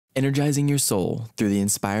energizing your soul through the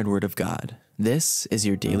inspired Word of God. This is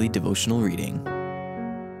your daily devotional reading.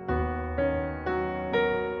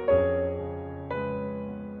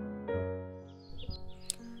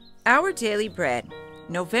 Our Daily Bread,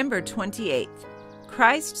 November 28th.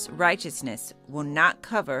 Christ's righteousness will not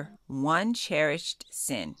cover one cherished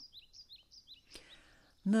sin.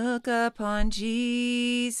 Look upon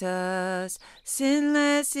Jesus,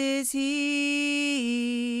 sinless is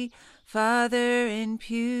he. Father,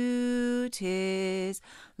 impute his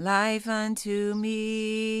life unto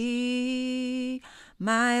me.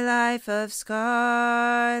 My life of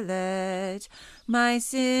scarlet, my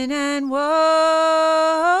sin and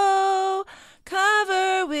woe,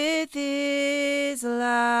 cover with his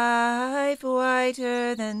life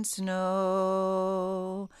whiter than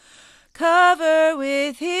snow. Cover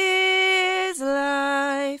with his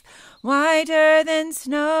life whiter than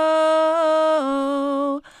snow.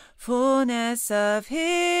 Fullness of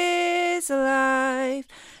his life,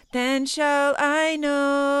 then shall I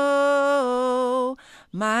know.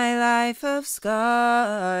 My life of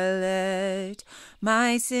scarlet,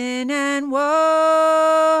 my sin and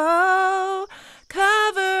woe,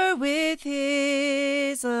 cover with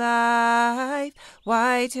his life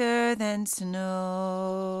whiter than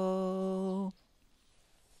snow.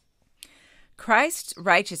 Christ's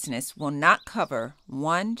righteousness will not cover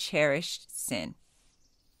one cherished sin.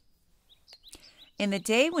 In the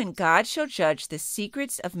day when God shall judge the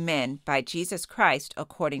secrets of men by Jesus Christ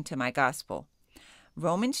according to my gospel.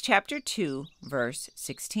 Romans chapter 2, verse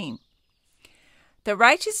 16. The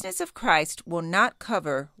righteousness of Christ will not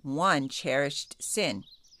cover one cherished sin.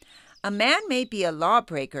 A man may be a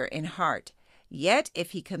lawbreaker in heart, yet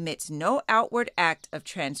if he commits no outward act of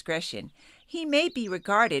transgression, he may be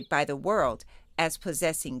regarded by the world as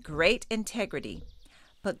possessing great integrity.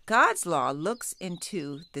 But God's law looks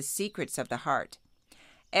into the secrets of the heart.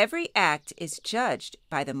 Every act is judged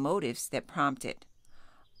by the motives that prompt it.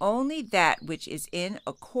 Only that which is in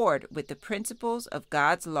accord with the principles of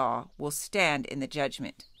God's law will stand in the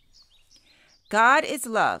judgment. God is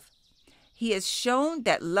love. He has shown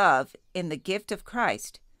that love in the gift of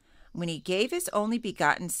Christ, when he gave his only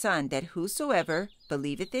begotten Son, that whosoever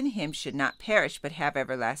believeth in him should not perish but have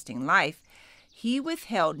everlasting life. He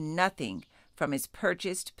withheld nothing from his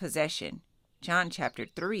purchased possession. John chapter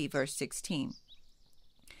 3, verse 16.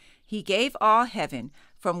 He gave all heaven,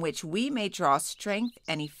 from which we may draw strength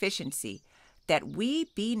and efficiency, that we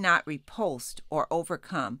be not repulsed or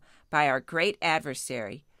overcome by our great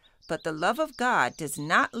adversary. But the love of God does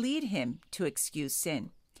not lead him to excuse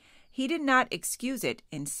sin. He did not excuse it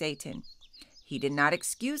in Satan. He did not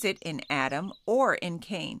excuse it in Adam or in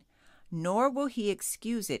Cain, nor will he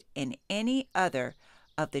excuse it in any other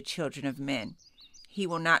of the children of men. He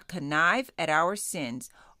will not connive at our sins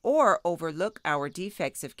or overlook our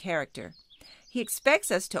defects of character. He expects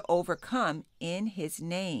us to overcome in his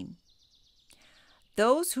name.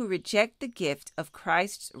 Those who reject the gift of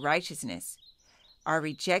Christ's righteousness are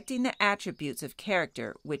rejecting the attributes of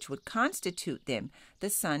character which would constitute them the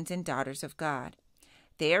sons and daughters of God.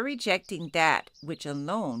 They are rejecting that which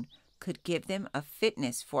alone could give them a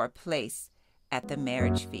fitness for a place at the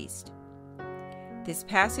marriage feast. This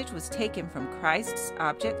passage was taken from Christ's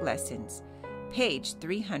Object Lessons, page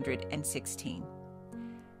 316.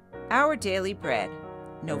 Our Daily Bread,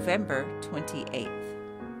 November 28th.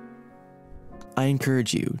 I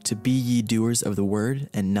encourage you to be ye doers of the word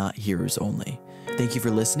and not hearers only. Thank you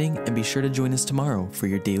for listening, and be sure to join us tomorrow for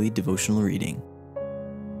your daily devotional reading.